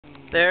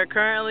They're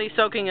currently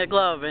soaking a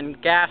glove in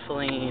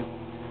gasoline.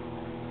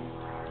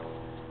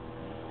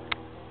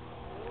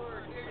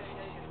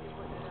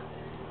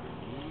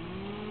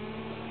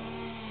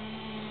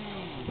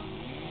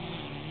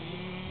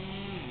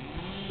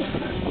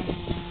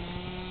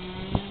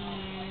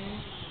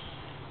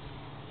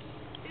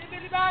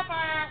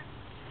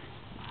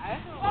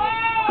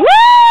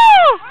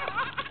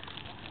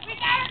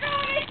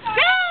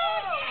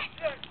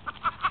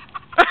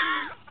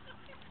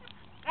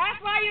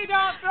 You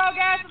don't throw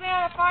gasoline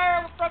on a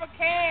fire from a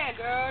can,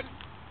 dude.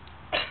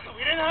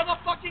 We didn't have a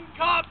fucking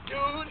cup,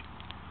 dude.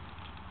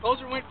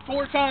 Poser went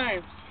 4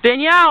 times.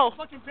 Danielle!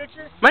 Fucking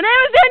picture? My name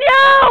is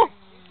Danielle!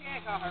 You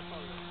can't call her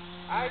Poser.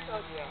 I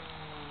told you.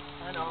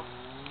 I know.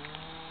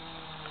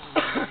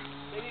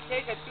 Then you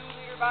take a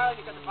 2-liter bottle and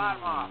you cut the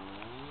bottom off.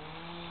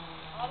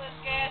 All this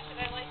gas, should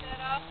I light that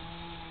up?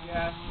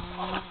 Yes.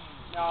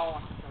 No.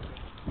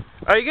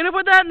 Are you gonna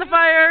put that in the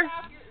fire?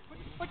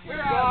 Put your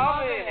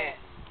glove in it.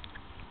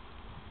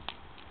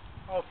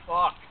 Oh,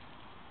 fuck.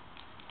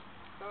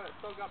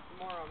 Soak up some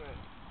more of it.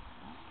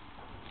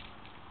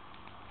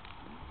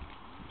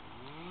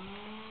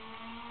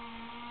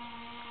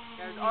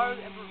 There's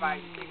always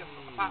improvise. You take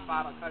a pop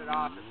bottle, cut it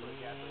off, and put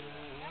gasoline in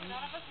it. Yeah,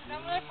 none of us have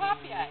done really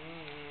pop yet.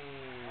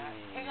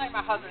 It's like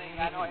my husband ain't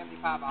got no empty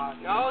pop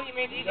bottles. No, he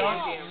made these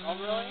empty. Oh,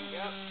 really?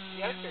 Yep.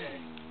 Yesterday.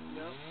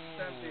 Yep,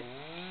 it's empty.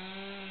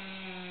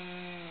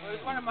 Well,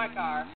 there's one in my car.